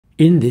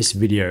In this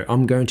video,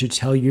 I'm going to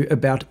tell you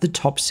about the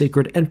top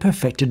secret and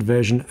perfected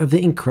version of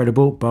the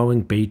incredible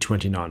Boeing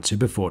B-29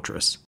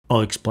 Superfortress.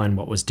 I'll explain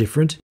what was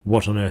different,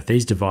 what on earth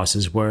these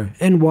devices were,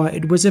 and why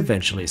it was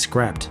eventually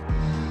scrapped.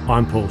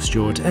 I'm Paul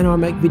Stewart and I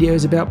make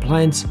videos about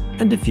planes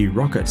and a few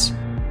rockets.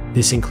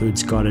 This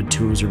includes guided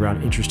tours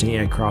around interesting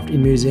aircraft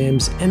in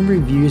museums and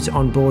reviews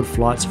on board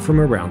flights from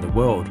around the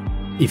world.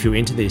 If you're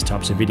into these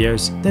types of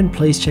videos, then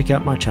please check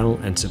out my channel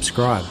and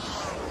subscribe.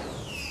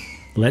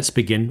 Let's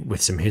begin with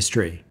some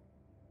history.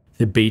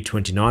 The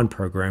B-29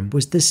 program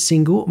was the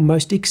single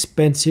most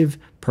expensive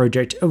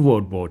project of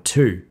World War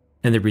II,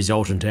 and the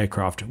resultant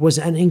aircraft was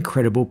an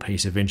incredible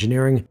piece of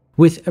engineering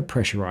with a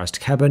pressurized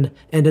cabin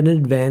and an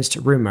advanced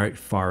remote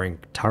firing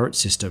turret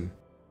system.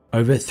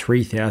 Over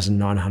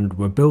 3,900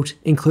 were built,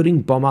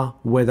 including bomber,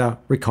 weather,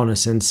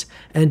 reconnaissance,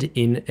 and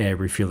in-air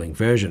refueling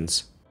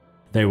versions.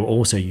 They were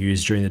also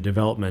used during the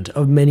development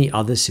of many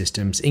other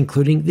systems,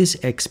 including this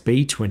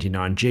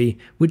B-29G,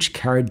 which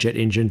carried jet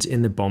engines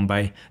in the bomb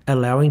bay,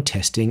 allowing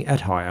testing at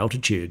high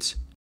altitudes.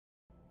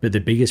 But the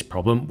biggest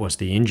problem was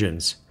the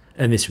engines,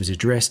 and this was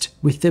addressed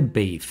with the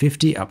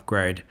B-50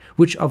 upgrade,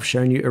 which I've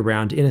shown you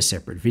around in a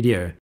separate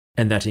video,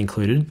 and that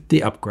included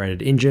the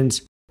upgraded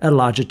engines, a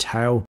larger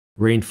tail,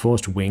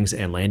 reinforced wings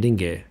and landing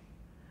gear.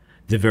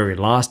 The very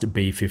last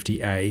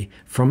B-50A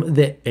from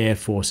the Air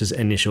Force's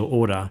initial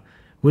order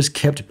was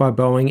kept by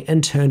Boeing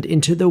and turned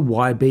into the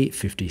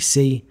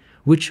B-50C,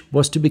 which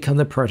was to become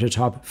the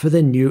prototype for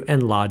the new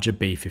and larger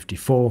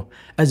B-54,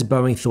 as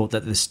Boeing thought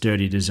that the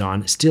sturdy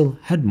design still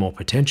had more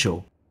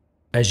potential.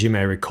 As you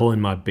may recall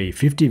in my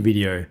B-50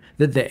 video,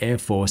 that the Air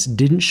Force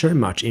didn't show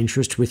much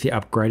interest with the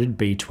upgraded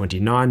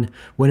B-29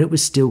 when it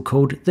was still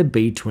called the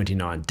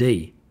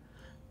B-29D.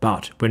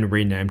 But when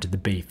renamed to the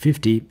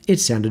B-50, it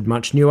sounded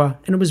much newer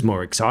and it was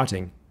more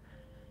exciting.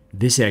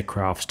 This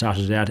aircraft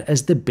started out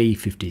as the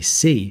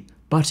B-50C,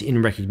 but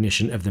in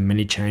recognition of the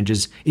many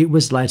changes, it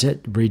was later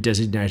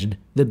redesignated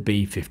the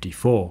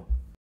B-54.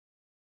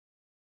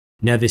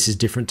 Now this is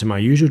different to my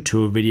usual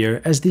tour video,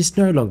 as this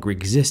no longer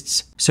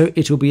exists, so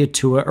it will be a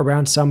tour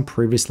around some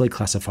previously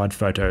classified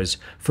photos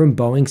from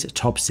Boeing's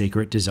top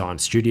secret design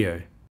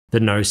studio. The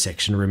nose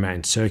section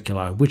remained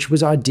circular, which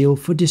was ideal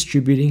for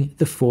distributing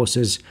the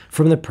forces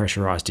from the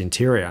pressurized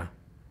interior.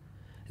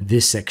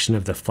 This section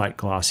of the flat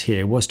glass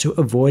here was to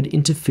avoid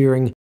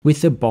interfering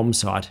with the bomb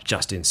sight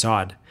just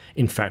inside.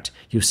 In fact,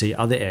 you'll see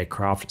other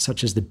aircraft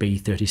such as the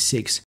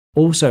B-36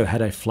 also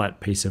had a flat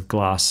piece of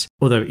glass,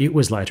 although it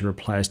was later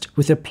replaced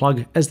with a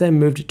plug as they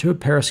moved to a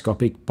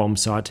periscopic bomb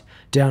sight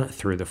down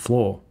through the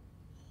floor.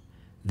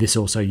 This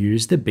also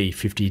used the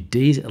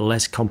B-50D's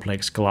less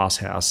complex glass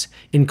house,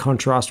 in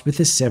contrast with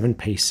the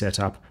 7-piece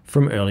setup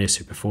from earlier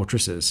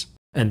Superfortresses,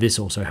 and this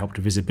also helped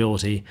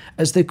visibility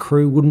as the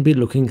crew wouldn't be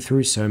looking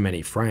through so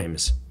many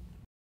frames.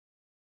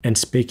 And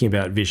speaking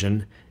about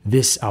vision,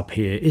 this up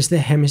here is the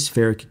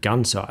hemispheric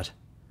gun sight.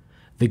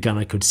 The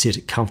gunner could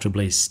sit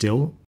comfortably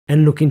still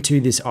and look into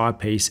this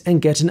eyepiece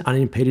and get an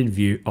unimpeded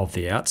view of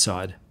the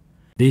outside.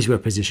 These were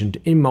positioned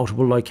in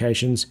multiple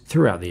locations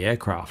throughout the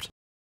aircraft.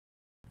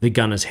 The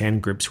gunner's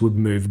hand grips would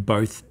move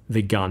both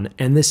the gun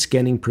and the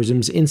scanning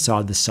prisms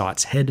inside the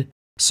sight's head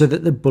so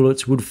that the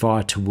bullets would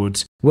fire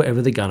towards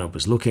wherever the gunner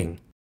was looking.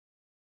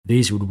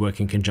 These would work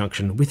in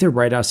conjunction with a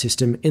radar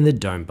system in the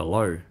dome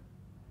below.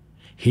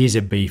 Here's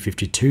a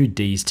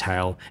B-52D's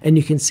tail, and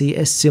you can see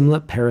a similar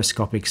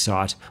periscopic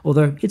sight,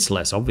 although it's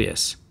less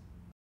obvious.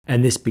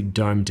 And this big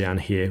dome down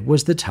here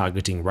was the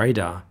targeting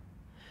radar.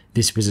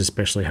 This was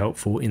especially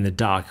helpful in the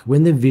dark,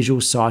 when the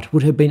visual sight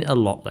would have been a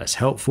lot less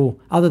helpful,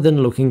 other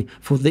than looking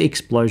for the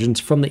explosions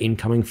from the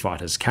incoming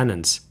fighters'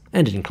 cannons,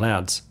 and in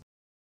clouds.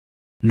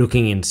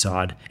 Looking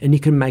inside, and you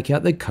can make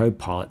out the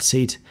co-pilot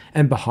seat,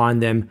 and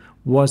behind them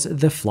was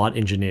the flight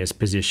engineer's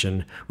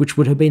position, which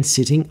would have been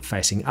sitting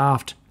facing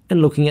aft,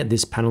 and looking at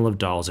this panel of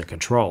dials and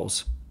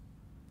controls.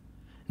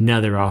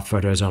 Now there are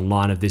photos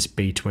online of this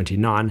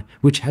B-29,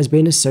 which has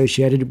been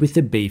associated with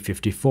the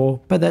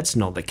B-54, but that's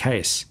not the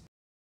case.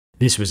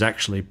 This was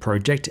actually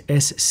Project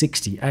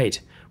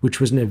S-68, which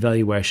was an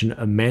evaluation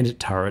of manned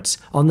turrets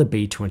on the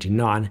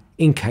B-29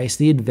 in case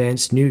the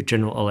advanced new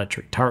General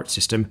Electric turret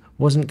system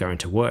wasn't going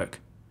to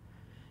work.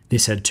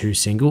 This had two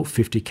single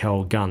 50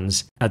 cal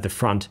guns at the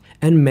front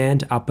and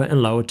manned upper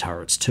and lower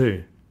turrets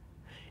too.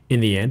 In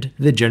the end,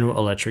 the General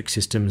Electric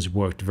systems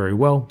worked very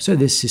well, so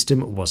this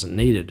system wasn't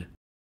needed.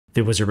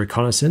 There was a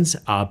reconnaissance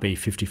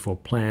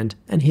B-54 planned,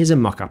 and here's a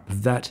mock-up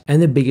of that,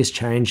 and the biggest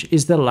change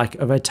is the lack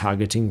of a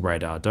targeting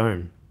radar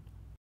dome.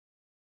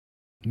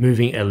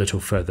 Moving a little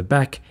further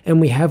back,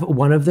 and we have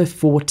one of the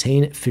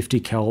 14 50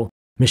 cal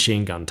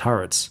machine gun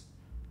turrets.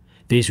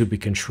 These would be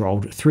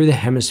controlled through the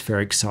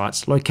hemispheric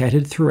sights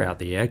located throughout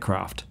the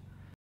aircraft.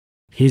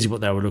 Here's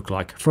what they would look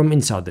like from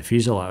inside the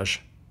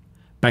fuselage.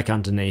 Back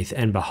underneath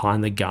and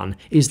behind the gun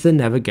is the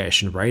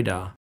navigation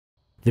radar.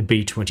 The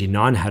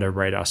B-29 had a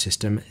radar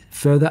system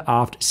further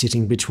aft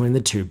sitting between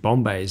the two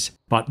bomb bays,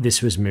 but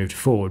this was moved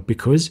forward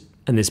because,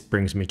 and this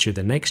brings me to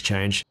the next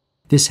change,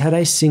 this had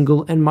a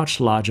single and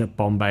much larger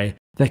bomb bay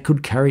that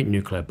could carry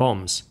nuclear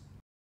bombs.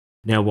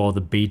 Now, while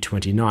the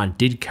B-29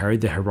 did carry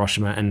the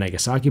Hiroshima and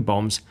Nagasaki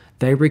bombs,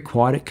 they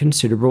required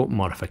considerable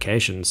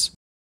modifications.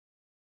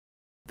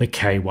 The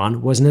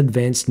K-1 was an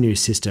advanced new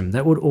system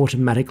that would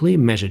automatically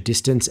measure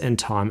distance and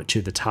time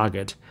to the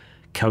target,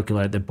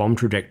 calculate the bomb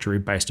trajectory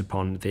based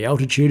upon the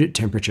altitude,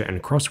 temperature,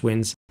 and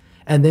crosswinds,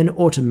 and then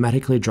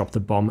automatically drop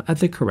the bomb at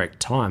the correct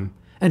time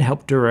and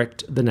help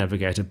direct the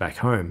navigator back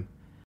home.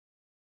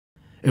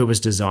 It was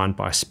designed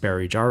by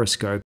Sperry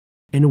Gyroscope,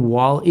 and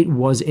while it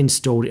was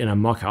installed in a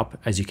mock-up,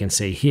 as you can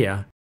see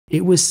here,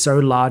 it was so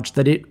large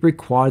that it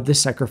required the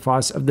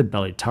sacrifice of the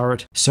belly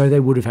turret, so they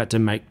would have had to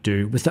make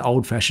do with the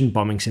old-fashioned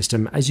bombing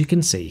system as you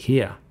can see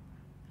here.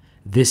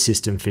 This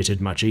system fitted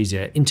much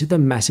easier into the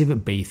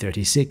massive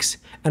B-36,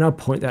 and I'll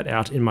point that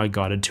out in my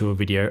guided tour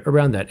video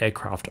around that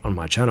aircraft on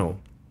my channel.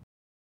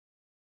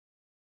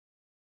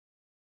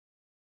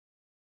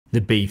 The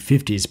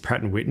B-50's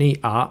Pratt & Whitney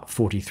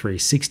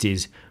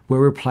R-4360s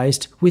were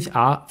replaced with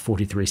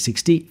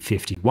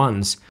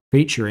R-4360-51s,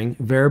 featuring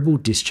variable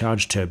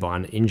discharge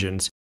turbine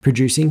engines,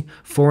 producing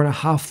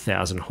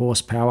 4,500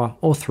 horsepower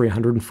or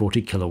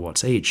 340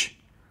 kilowatts each.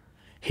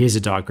 Here's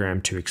a diagram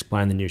to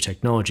explain the new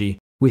technology,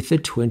 with the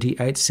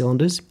 28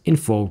 cylinders in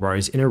 4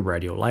 rows in a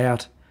radial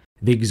layout.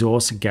 The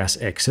exhaust gas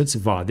exits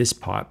via this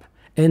pipe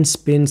and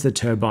spins the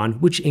turbine,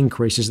 which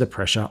increases the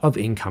pressure of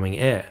incoming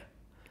air.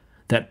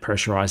 That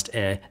pressurized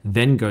air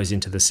then goes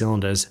into the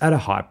cylinders at a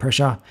high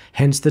pressure,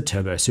 hence the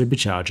turbo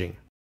supercharging.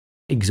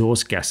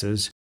 Exhaust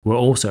gases were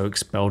also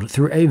expelled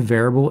through a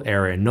variable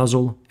area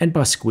nozzle, and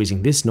by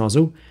squeezing this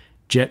nozzle,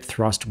 jet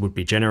thrust would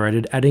be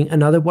generated, adding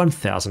another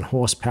 1,000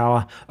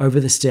 horsepower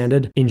over the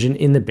standard engine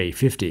in the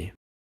B-50.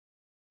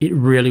 It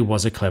really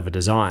was a clever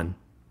design.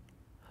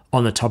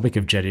 On the topic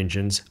of jet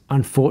engines,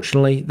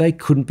 unfortunately they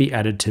couldn't be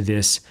added to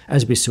this,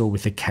 as we saw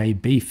with the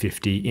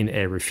KB-50 in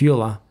air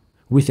refueler,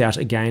 without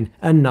again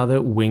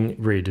another wing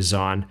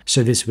redesign,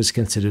 so this was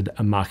considered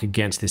a mark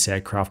against this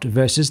aircraft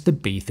versus the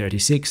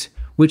B-36,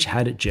 which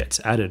had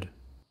jets added.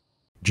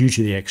 Due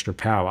to the extra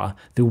power,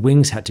 the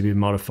wings had to be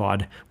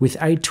modified with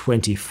a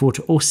 20-foot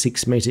or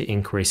 6-meter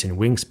increase in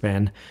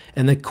wingspan,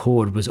 and the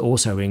chord was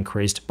also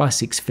increased by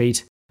 6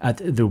 feet at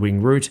the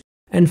wing root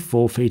and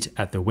 4 feet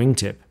at the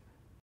wingtip.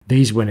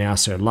 These were now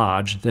so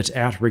large that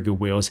outrigger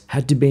wheels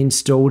had to be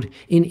installed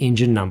in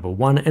engine number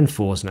 1 and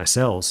 4's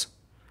nacelles.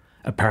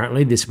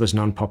 Apparently this was an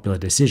unpopular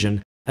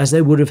decision, as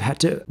they would have had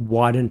to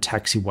widen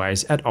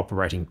taxiways at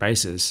operating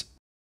bases.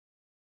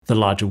 The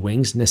larger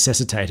wings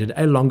necessitated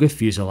a longer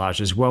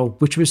fuselage as well,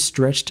 which was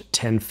stretched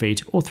 10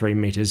 feet or 3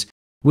 meters,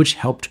 which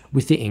helped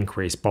with the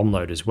increased bomb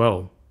load as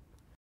well.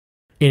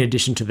 In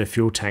addition to the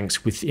fuel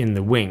tanks within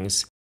the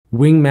wings,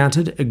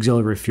 wing-mounted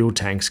auxiliary fuel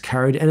tanks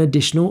carried an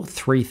additional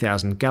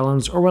 3,000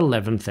 gallons or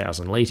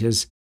 11,000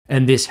 litres,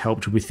 and this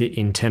helped with the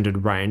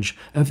intended range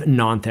of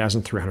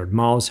 9,300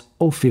 miles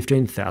or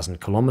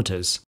 15,000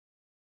 kilometers.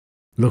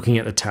 Looking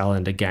at the tail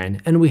end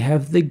again, and we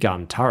have the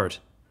gun turret.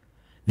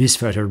 This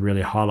photo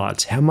really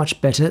highlights how much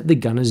better the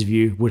gunner's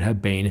view would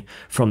have been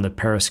from the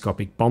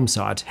periscopic bomb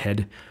sight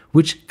head,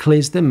 which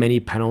clears the many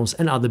panels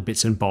and other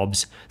bits and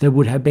bobs that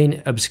would have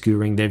been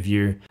obscuring their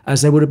view,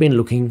 as they would have been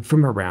looking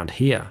from around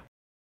here.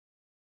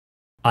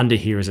 Under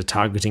here is a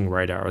targeting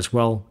radar as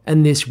well,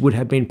 and this would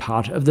have been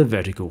part of the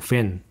vertical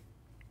fin.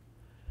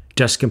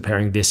 Just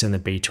comparing this and the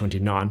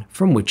B-29,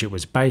 from which it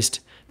was based,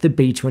 the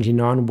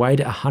B-29 weighed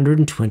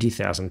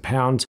 120,000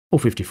 pounds or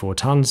 54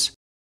 tons,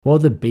 while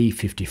the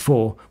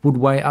B-54 would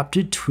weigh up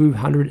to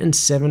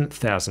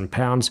 207,000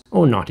 pounds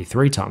or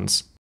 93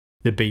 tons.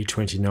 The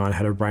B-29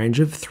 had a range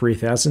of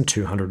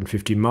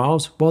 3,250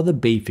 miles, while the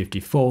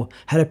B-54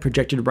 had a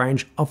projected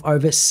range of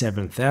over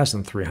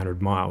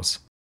 7,300 miles.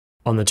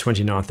 On the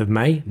 29th of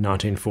May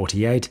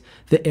 1948,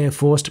 the Air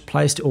Force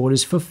placed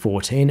orders for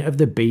 14 of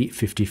the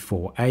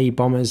B-54A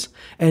bombers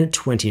and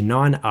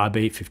 29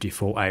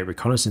 RB-54A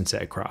reconnaissance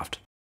aircraft.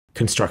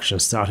 Construction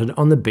started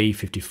on the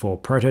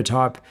B-54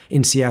 prototype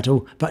in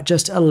Seattle, but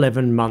just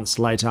 11 months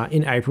later,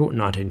 in April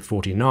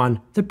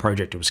 1949, the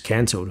project was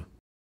cancelled.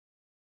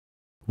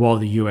 While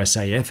the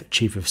USAF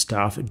Chief of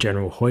Staff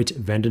General Hoyt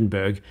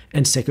Vandenberg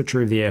and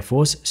Secretary of the Air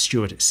Force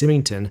Stewart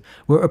Symington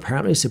were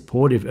apparently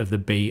supportive of the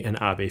B and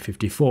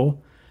RB-54,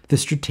 the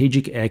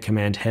Strategic Air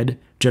Command head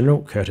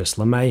General Curtis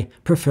LeMay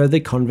preferred the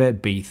Convair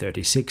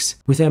B-36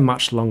 with a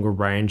much longer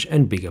range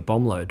and bigger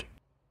bomb load.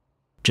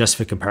 Just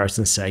for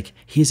comparison's sake,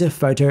 here's a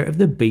photo of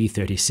the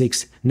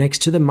B-36 next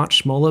to the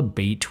much smaller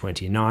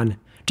B-29,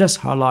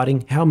 just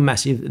highlighting how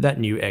massive that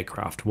new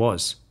aircraft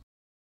was.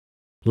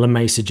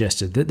 LeMay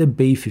suggested that the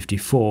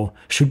B-54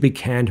 should be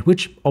canned,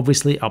 which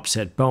obviously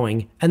upset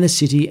Boeing and the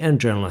city and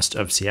journalists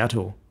of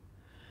Seattle.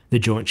 The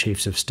Joint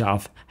Chiefs of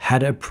Staff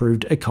had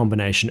approved a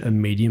combination of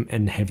medium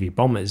and heavy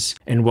bombers,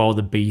 and while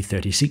the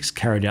B-36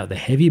 carried out the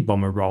heavy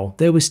bomber role,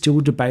 there was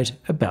still debate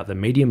about the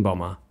medium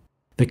bomber.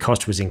 The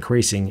cost was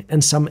increasing,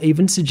 and some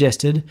even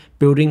suggested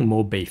building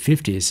more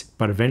B-50s,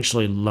 but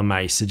eventually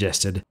LeMay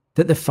suggested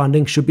that the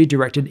funding should be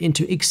directed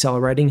into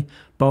accelerating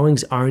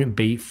Boeing's own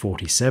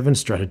B-47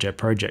 Stratojet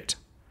project.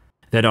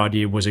 That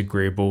idea was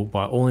agreeable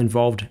by all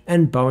involved,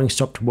 and Boeing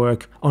stopped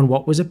work on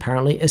what was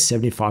apparently a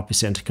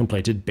 75%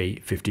 completed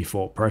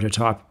B-54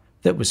 prototype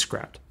that was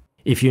scrapped.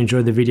 If you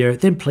enjoyed the video,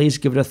 then please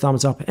give it a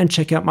thumbs up and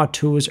check out my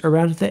tours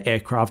around the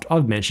aircraft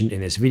I've mentioned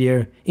in this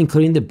video,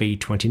 including the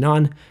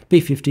B-29,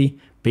 B-50,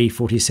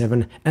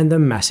 B-47, and the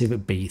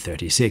massive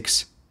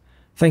B-36.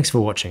 Thanks for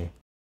watching.